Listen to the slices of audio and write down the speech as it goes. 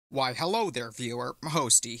Why, hello there, viewer.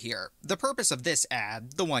 Hosty here. The purpose of this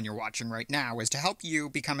ad, the one you're watching right now, is to help you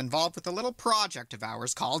become involved with a little project of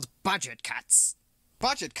ours called Budget Cuts.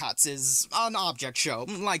 Budget Cuts is an object show,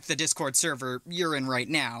 like the Discord server you're in right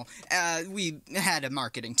now. We had a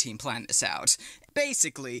marketing team plan this out.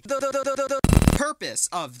 Basically, the purpose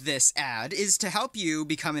of this ad is to help you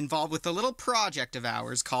become involved with a little project of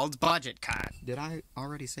ours called Budget Cut. Did I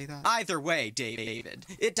already say that? Either way, David,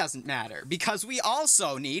 it doesn't matter, because we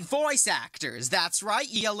also need voice actors. That's right,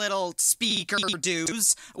 you little speaker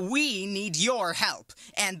dudes. We need your help.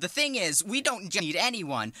 And the thing is, we don't just need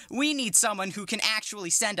anyone. We need someone who can actually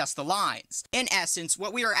send us the lines. In essence,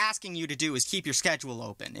 what we are asking you to do is keep your schedule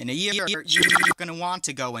open. In a year, you're going to want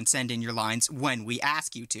to go and send in your lines when we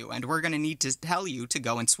ask you to, and we're going to need to tell you to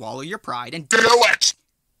go and swallow your pride and do it!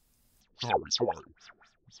 Sorry.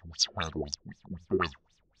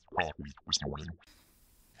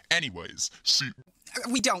 Anyways, see...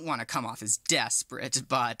 We don't want to come off as desperate,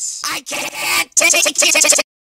 but... I can't take